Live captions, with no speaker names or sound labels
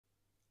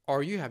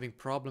Are you having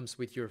problems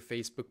with your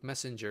Facebook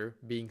Messenger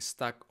being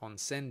stuck on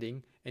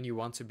sending and you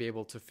want to be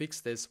able to fix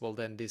this? Well,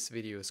 then this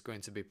video is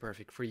going to be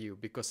perfect for you,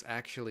 because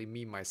actually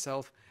me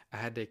myself, I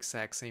had the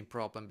exact same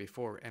problem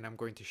before, and I'm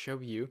going to show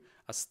you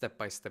a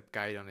step-by-step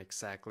guide on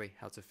exactly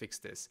how to fix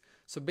this.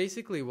 So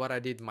basically what I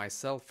did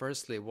myself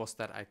firstly was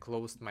that I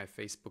closed my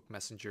Facebook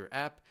Messenger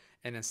app,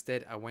 and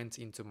instead I went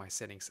into my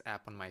settings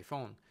app on my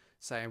phone.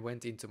 So I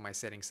went into my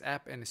settings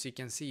app, and as you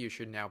can see, you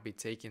should now be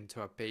taken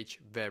to a page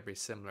very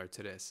similar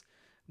to this.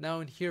 Now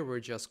in here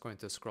we're just going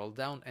to scroll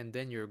down, and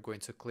then you're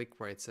going to click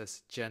where it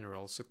says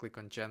general. So click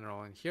on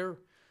general in here,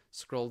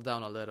 scroll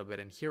down a little bit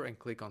in here and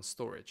click on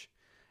storage.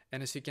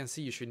 And as you can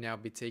see, you should now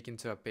be taken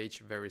to a page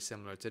very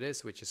similar to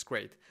this, which is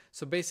great.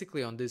 So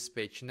basically on this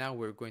page now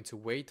we're going to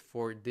wait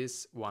for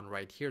this one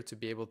right here to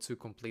be able to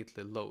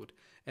completely load.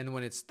 And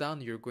when it's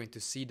done, you're going to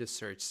see the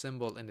search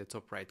symbol in the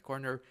top right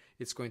corner.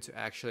 It's going to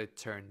actually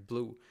turn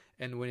blue.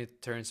 And when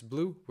it turns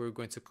blue, we're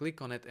going to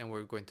click on it and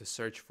we're going to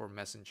search for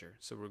Messenger.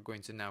 So we're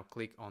going to now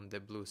click on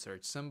the blue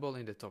search symbol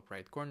in the top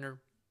right corner,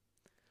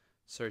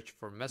 search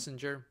for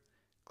Messenger,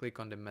 click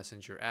on the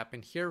Messenger app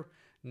in here.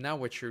 Now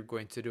what you're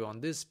going to do on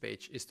this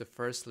page is to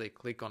firstly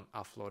click on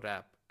Offload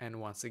app,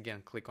 and once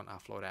again click on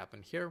Offload app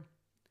in here.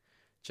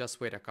 Just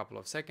wait a couple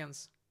of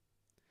seconds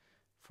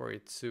for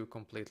it to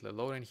completely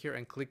load in here,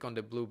 and click on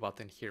the blue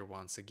button here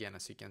once again,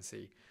 as you can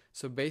see.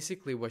 So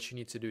basically what you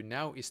need to do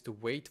now is to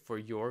wait for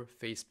your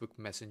Facebook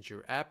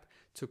Messenger app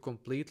to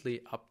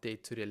completely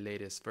update to the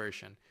latest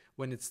version.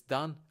 When it's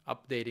done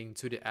updating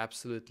to the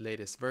absolute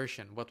latest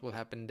version, what will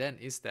happen then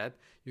is that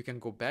you can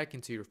go back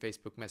into your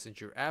Facebook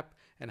Messenger app,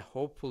 and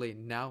hopefully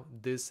now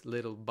this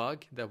little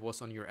bug that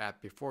was on your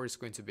app before is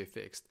going to be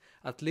fixed.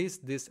 At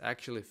least this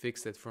actually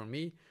fixed it for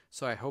me,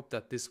 so I hope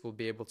that this will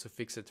be able to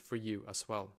fix it for you as well.